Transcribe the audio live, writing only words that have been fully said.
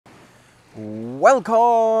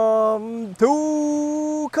Welcome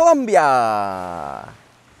to Colombia!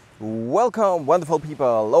 Welcome, wonderful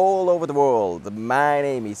people all over the world. My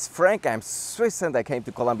name is Frank, I'm Swiss and I came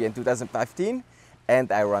to Colombia in 2015 and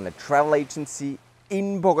I run a travel agency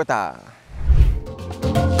in Bogota.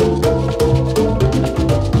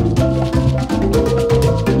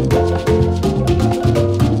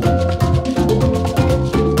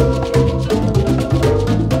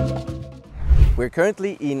 We're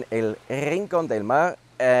currently in El Rincón del Mar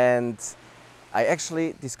and I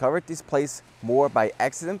actually discovered this place more by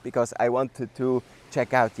accident because I wanted to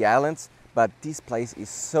check out the islands, but this place is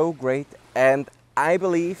so great and I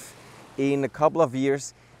believe in a couple of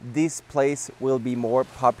years this place will be more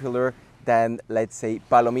popular than, let's say,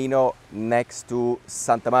 Palomino next to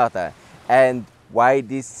Santa Marta. And why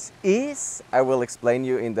this is, I will explain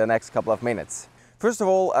you in the next couple of minutes. First of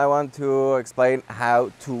all, I want to explain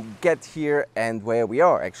how to get here and where we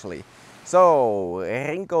are actually. So,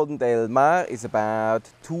 Rincón del Mar is about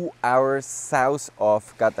 2 hours south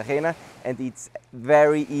of Cartagena and it's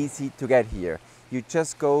very easy to get here. You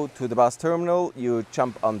just go to the bus terminal, you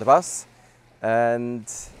jump on the bus and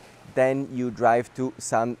then you drive to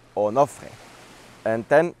San Onofre. And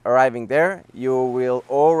then arriving there, you will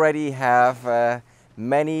already have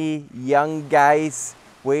many young guys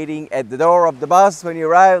waiting at the door of the bus when you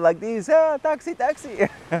arrive like this, taxi, taxi.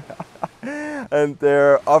 And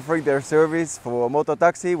they're offering their service for motor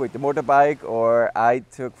taxi with the motorbike, or I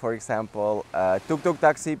took, for example, a tuk-tuk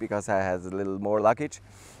taxi because I had a little more luggage.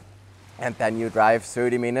 And then you drive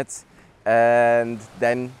 30 minutes and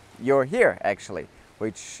then you're here actually,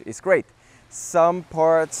 which is great. Some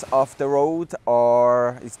parts of the road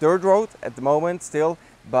it's dirt road at the moment still,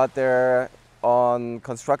 but they're on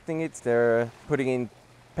constructing it, they're putting in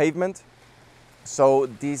pavement, so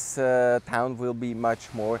this town will be much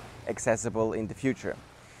more accessible in the future.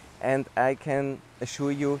 And I can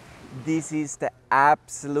assure you this is the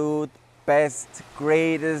absolute best,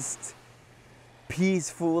 greatest,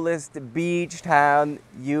 peacefulest beach town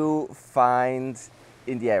you find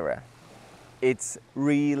in the area. It's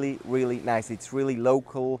really, really nice. It's really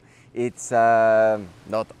local. It's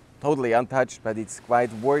not totally untouched, but it's quite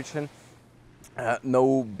virgin.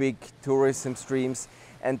 No big tourism streams.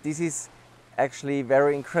 And this is actually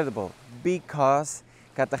very incredible because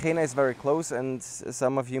Cartagena is very close, and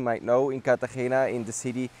some of you might know in Cartagena, in the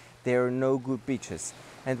city, there are no good beaches.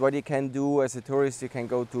 And what you can do as a tourist, you can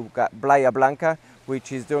go to Playa Blanca,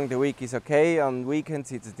 which is during the week is okay, on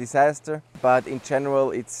weekends it's a disaster. But in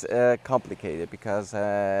general it's complicated because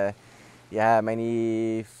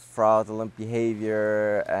many fraudulent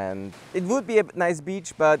behavior, and it would be a nice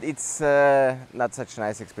beach, but it's not such a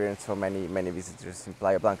nice experience for many visitors in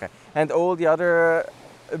Playa Blanca. And all the other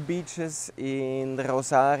beaches in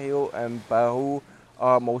Rosario and Baru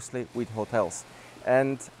are mostly with hotels.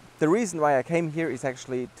 And the reason why I came here is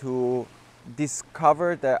actually to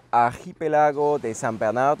discover the archipelago de San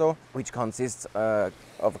Bernardo, which consists of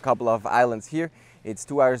a couple of islands here. It's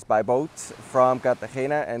 2 hours by boat from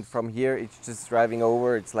Cartagena, and from here it's just driving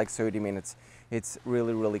over. It's like 30 minutes. It's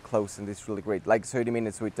really, really close and it's really great. Like 30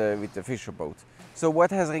 minutes with the fisher boat. So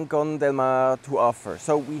what has Rincón del Mar to offer?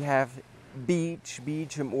 So we have beach,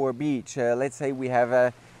 and more beach. Let's say we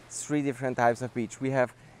have 3 different types of beach. We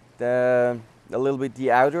have a little bit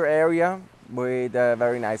the outer area with a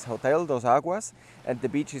very nice hotel, Dos Aguas, and the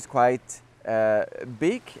beach is quite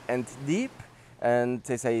big and deep. And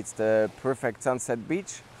they say it's the perfect sunset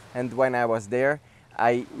beach. And when I was there,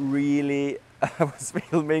 I was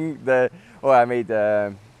filming I made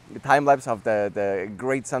the time lapse of the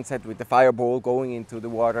great sunset with the fireball going into the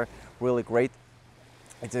water. Really great.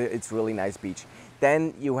 It's really nice beach.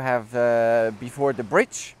 Then you have before the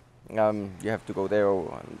bridge. You have to go there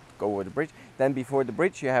or go over the bridge. Then before the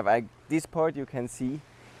bridge, you have this part you can see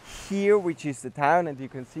here, which is the town, and you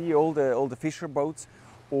can see all the fisher boats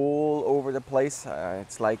all over the place.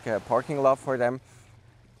 It's like a parking lot for them.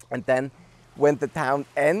 And then when the town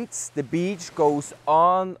ends, the beach goes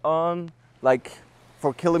on like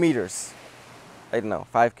for kilometers. I don't know,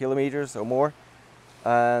 5 kilometers or more.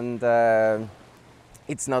 And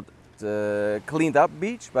it's not cleaned up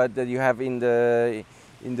beach, but you have in the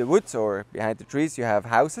woods or behind the trees you have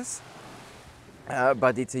houses.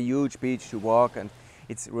 But it's a huge beach to walk and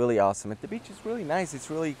it's really awesome. And the beach is really nice. It's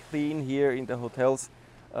really clean here in the hotels.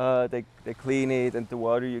 They clean it, and the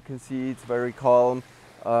water, you can see it's very calm.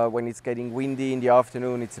 When it's getting windy in the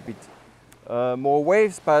afternoon, it's a bit more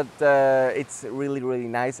waves, but it's really, really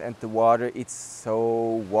nice. And the water, it's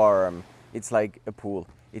so warm. It's like a pool.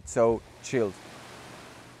 It's so chilled.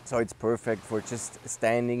 So it's perfect for just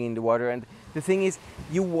standing in the water. And the thing is,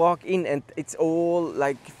 you walk in and it's all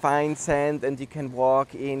like fine sand, and you can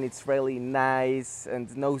walk in. It's really nice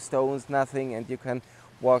and no stones, nothing, and you can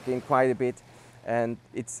walk in quite a bit, and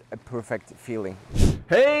it's a perfect feeling.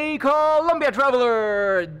 Hey Colombia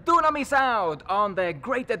traveler! Do not miss out on the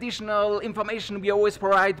great additional information we always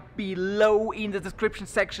provide below in the description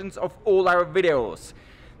sections of all our videos.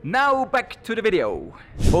 Now back to the video.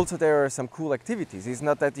 Also, there are some cool activities. It's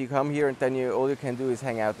not that you come here and then all you can do is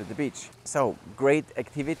hang out at the beach. So great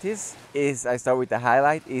activities is, I start with the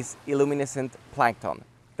highlight, is illuminescent plankton.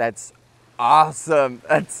 That's awesome.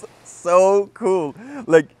 That's so cool.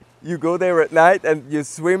 Like, you go there at night and you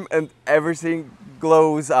swim and everything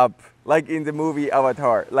glows up, like in the movie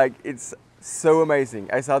Avatar. Like, it's so amazing.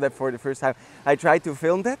 I saw that for the first time. I tried to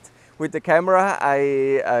film that with the camera.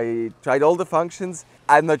 I tried all the functions.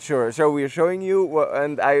 I'm not sure. So we're showing you,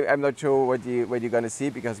 and I'm not sure what you're gonna see,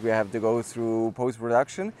 because we have to go through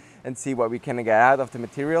post-production and see what we can get out of the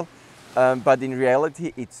material. But in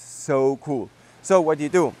reality, it's so cool. So what you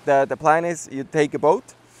do, the plan is you take a boat,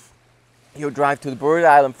 you drive to the bird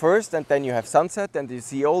island first, and then you have sunset, and you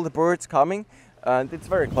see all the birds coming, and it's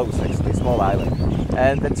very close, actually, small island.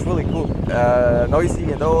 And it's really cool,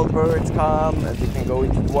 noisy, and all the birds come, and you can go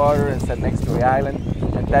into the water and stand next to the island.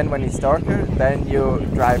 And then when it's darker, then you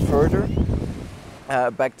drive further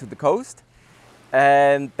back to the coast,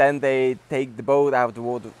 and then they take the boat out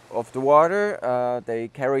of the water, they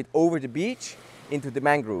carry it over the beach into the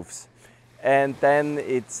mangroves. And then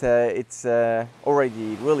it's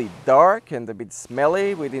already really dark and a bit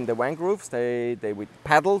smelly within the mangroves. They with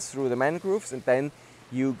paddles through the mangroves, and then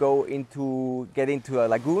you get into a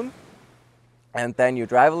lagoon, and then you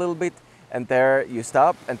drive a little bit, and there you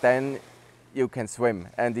stop, and then you can swim.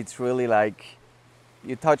 And it's really like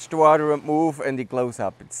you touch the water and move, and it glows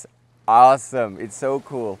up. It's awesome. It's so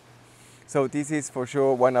cool. So this is for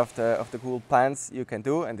sure one of the cool plans you can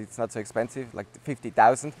do, and it's not so expensive, like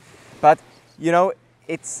 50,000. But you know,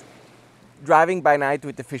 it's driving by night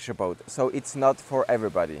with the fisher boat, so it's not for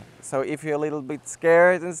everybody. So if you're a little bit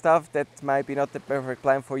scared and stuff, that might be not the perfect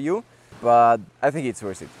plan for you, but I think it's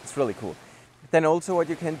worth it. It's really cool. Then also what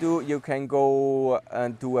you can do, you can go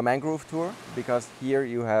and do a mangrove tour, because here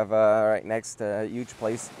you have right next a huge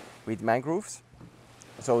place with mangroves.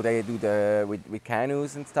 So they do with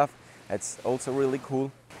canoes and stuff. That's also really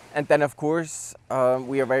cool. And then of course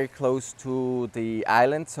we are very close to the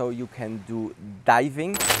island, so you can do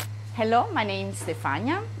diving. Hello, my name is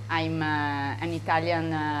Stefania. I'm an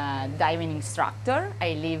Italian diving instructor.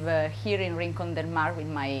 I live here in Rincon del Mar with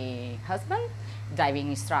my husband, diving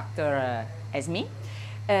instructor as me.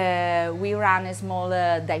 We run a small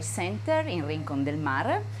dive center in Rincon del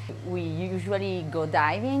Mar. We usually go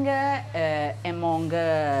diving among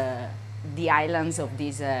the islands of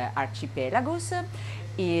these archipelagos.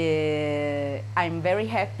 I'm very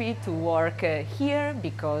happy to work here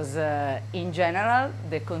because in general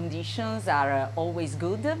the conditions are always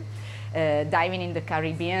good. Diving in the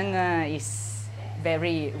Caribbean is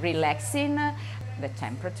very relaxing. The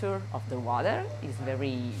temperature of the water is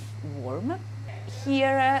very warm.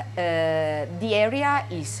 Here the area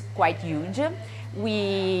is quite huge.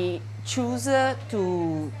 We choose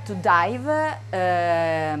to dive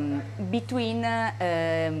between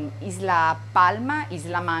Isla Palma,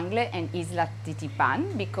 Isla Mangle and Isla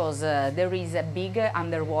Titipan, because there is a big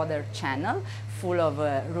underwater channel full of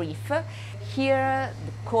reef. Here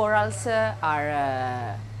the corals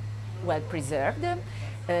are well preserved.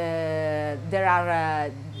 There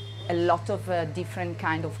are a lot of different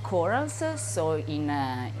kind of corals, so in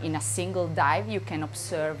a single dive you can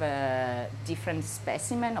observe different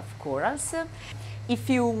specimen of corals. If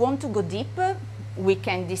you want to go deep, we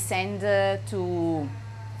can descend to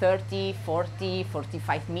 30, 40,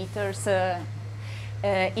 45 meters.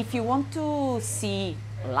 If you want to see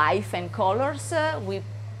life and colors, we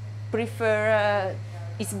prefer,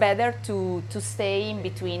 it's better to stay in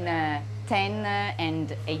between 10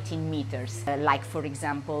 and 18 meters, like for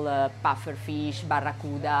example pufferfish,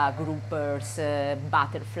 barracuda, groupers,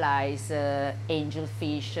 butterflies,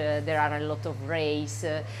 angelfish. There are a lot of rays.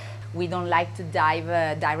 We don't like to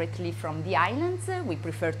dive directly from the islands. We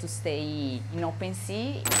prefer to stay in open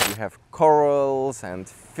sea. You have corals and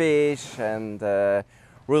fish and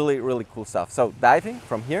really cool stuff. So diving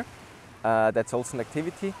from here, that's also an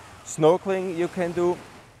activity. Snorkeling you can do,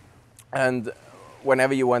 and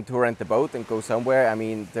whenever you want to rent a boat and go somewhere, I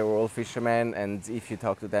mean, they're all fishermen, and if you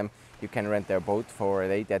talk to them, you can rent their boat for a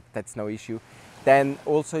day. That's no issue. Then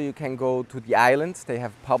also you can go to the islands. They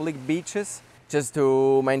have public beaches. Just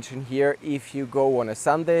to mention here, if you go on a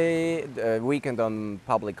Sunday, a weekend on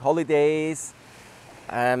public holidays,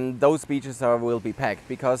 those beaches will be packed,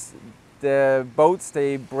 because the boats,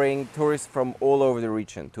 they bring tourists from all over the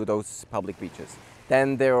region to those public beaches.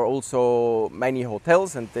 Then there are also many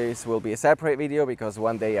hotels, and this will be a separate video because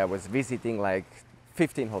one day I was visiting like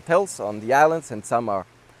 15 hotels on the islands, and some are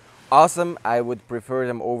awesome. I would prefer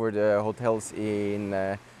them over the hotels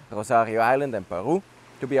in Rosario Island and Peru,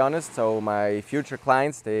 to be honest. So my future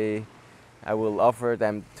clients, I will offer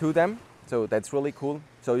them to them. So that's really cool.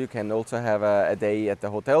 So you can also have a day at the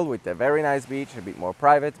hotel with a very nice beach, a bit more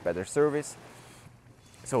private, better service.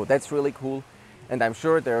 So that's really cool. And I'm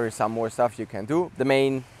sure there is some more stuff you can do. The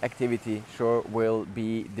main activity sure will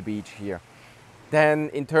be the beach here. Then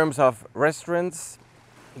in terms of restaurants,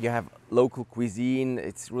 you have local cuisine.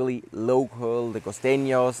 It's really local, the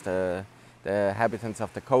costeños, the inhabitants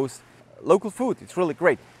of the coast. Local food, it's really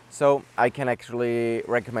great. So I can actually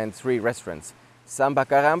recommend 3 restaurants. Samba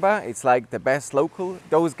Caramba, it's like the best local.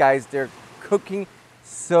 Those guys, they're cooking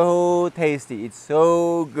so tasty, it's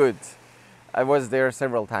so good. I was there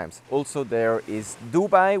several times. Also there is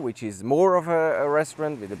Dubai, which is more of a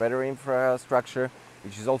restaurant with a better infrastructure,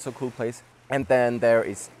 which is also a cool place. And then there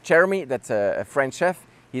is Jeremy, that's a French chef.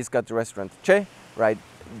 He's got the restaurant Che right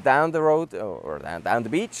down the road, or down the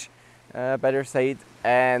beach, better said.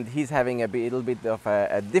 And he's having a little bit of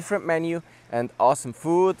a different menu and awesome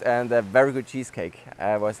food and a very good cheesecake.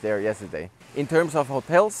 I was there yesterday. In terms of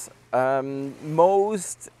hotels,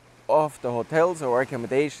 most of the hotels or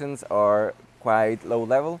accommodations are quite low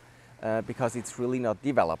level because it's really not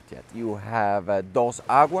developed yet. You have Dos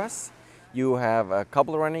Aguas, you have a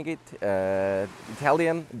couple running it,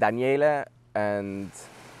 Italian, Daniela and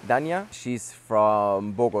Dania. She's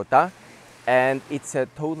from Bogota, and it's a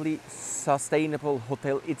totally sustainable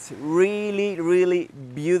hotel. It's really, really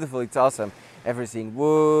beautiful. It's awesome. Everything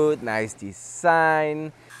wood, nice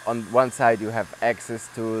design. On one side you have access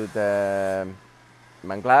to the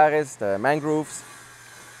manglares, the mangroves,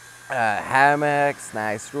 hammocks,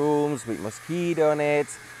 nice rooms with mosquito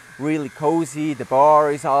nets, really cozy. The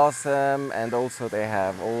bar is awesome, and also they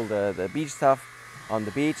have all the beach stuff on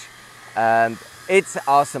the beach, and it's an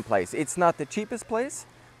awesome place. It's not the cheapest place,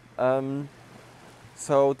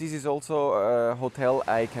 so this is also a hotel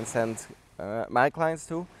I can send my clients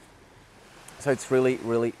to. So it's really,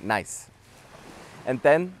 really nice. And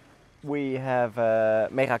then we have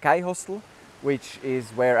Meraki Hostel, which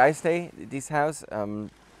is where I stay, this house.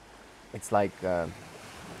 It's like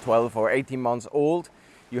 12 or 18 months old.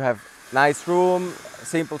 You have nice room,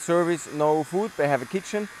 simple service, no food. They have a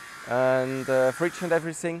kitchen and fridge and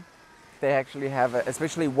everything. They actually have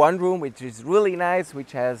especially one room which is really nice,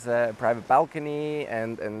 which has a private balcony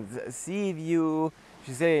and sea view, which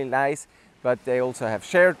is really nice. But they also have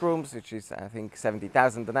shared rooms, which is I think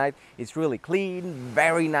 70,000 a night. It's really clean,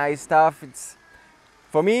 very nice stuff.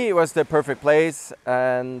 For me it was the perfect place,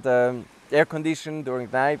 and air conditioned during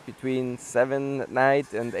the night between 7 at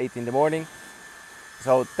night and 8 in the morning.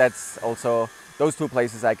 So that's also, those 2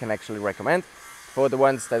 places I can actually recommend for the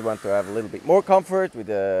ones that want to have a little bit more comfort with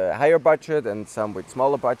a higher budget and some with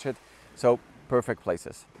smaller budget. So perfect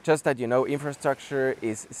places. Just that you know, infrastructure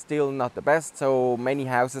is still not the best, so many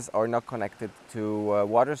houses are not connected to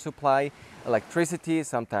water supply, electricity,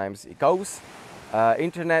 sometimes it goes.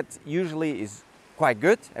 Internet usually is quite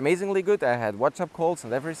good, amazingly good. I had WhatsApp calls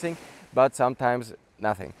and everything, but sometimes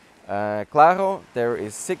nothing. Claro, there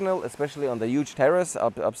is signal, especially on the huge terrace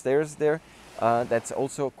upstairs there. That's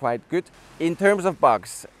also quite good. In terms of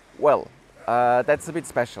bugs, well, that's a bit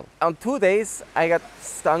special. On 2 days I got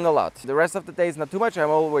stung a lot. The rest of the days not too much. I'm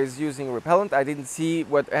always using repellent. I didn't see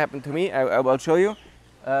what happened to me. I will show you.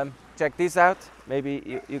 Check this out.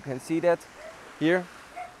 Maybe you can see that here.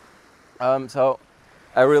 So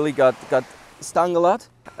I really got stung a lot.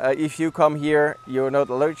 If you come here, you're not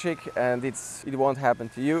allergic and it won't happen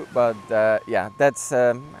to you. But yeah, that's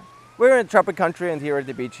we're in a tropical country, and here at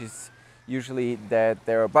the beach is usually that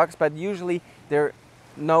there are bugs, but usually there are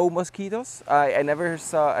no mosquitoes. I never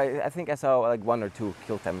saw, I think I saw like 1 or 2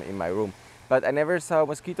 killed them in my room, but I never saw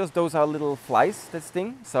mosquitoes. Those are little flies that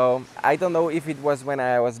sting. So I don't know if it was when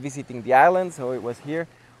I was visiting the island, so it was here,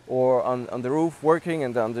 or on the roof working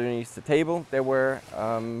and underneath the table they were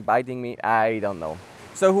biting me. I don't know.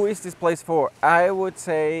 So who is this place for? I would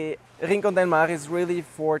say Rincón del Mar is really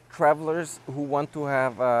for travelers who want to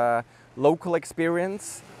have a local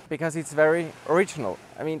experience, because it's very original.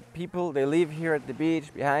 I mean, people, they live here at the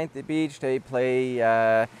beach, behind the beach, they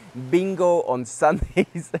play bingo on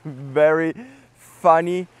Sundays, very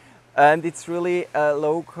funny, and it's really a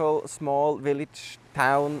local, small village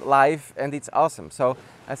town life, and it's awesome. So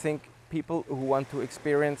I think people who want to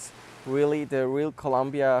experience really the real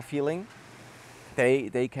Colombia feeling,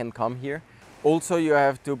 they can come here. Also, you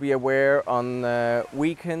have to be aware on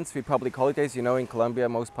weekends with public holidays. You know, in Colombia,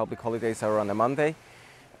 most public holidays are on a Monday.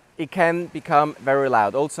 It can become very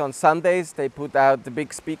loud. Also on Sundays, they put out the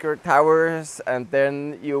big speaker towers, and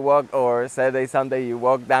then you walk, or Saturday, Sunday, you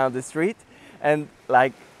walk down the street, and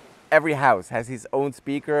like every house has its own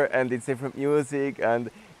speaker and it's different music,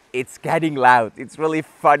 and it's getting loud. It's really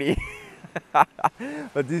funny.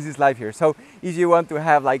 But this is life here. So if you want to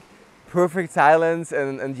have like perfect silence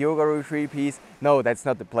and yoga retreat peace, no, that's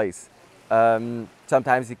not the place.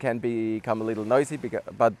 Sometimes it can become a little noisy,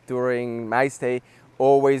 but during my stay,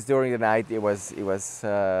 always during the night, it was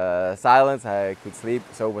silence. I could sleep,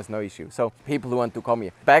 so it was no issue. So people who want to come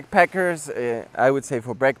here, backpackers, I would say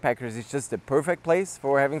for backpackers, it's just the perfect place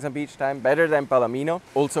for having some beach time, better than Palomino.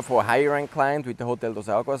 Also for higher end client with the Hotel dos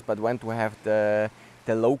Aguas, but want to have the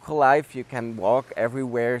local life, you can walk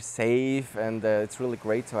everywhere safe, and it's really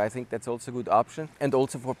great. So I think that's also a good option. And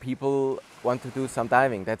also for people want to do some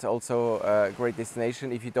diving, that's also a great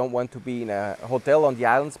destination if you don't want to be in a hotel on the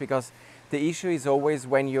islands, because the issue is always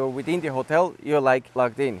when you're within the hotel, you're like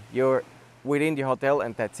logged in. You're within the hotel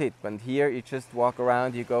and that's it. But here you just walk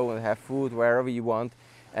around, you go and have food wherever you want,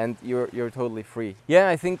 and you're totally free. Yeah,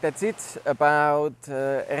 I think that's it about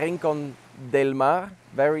Rincón del Mar.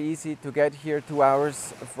 Very easy to get here, 2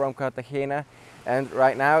 hours from Cartagena, and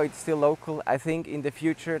right now it's still local. I think in the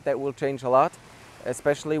future that will change a lot,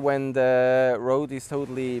 especially when the road is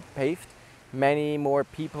totally paved. Many more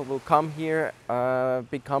people will come here,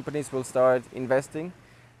 big companies will start investing,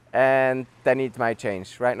 and then it might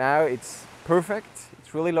change. Right now it's perfect,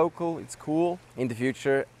 it's really local, it's cool. In the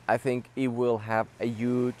future I think it will have a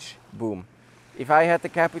huge boom. If I had the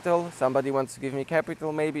capital, somebody wants to give me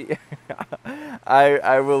capital maybe,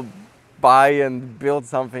 I will buy and build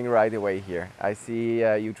something right away here. I see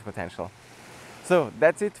huge potential. So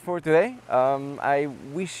that's it for today. I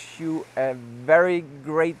wish you a very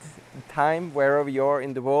great time wherever you are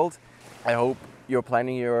in the world. I hope you're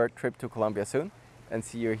planning your trip to Colombia soon, and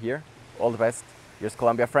see you here. All the best. Here's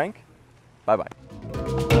Colombiafrank. Bye bye.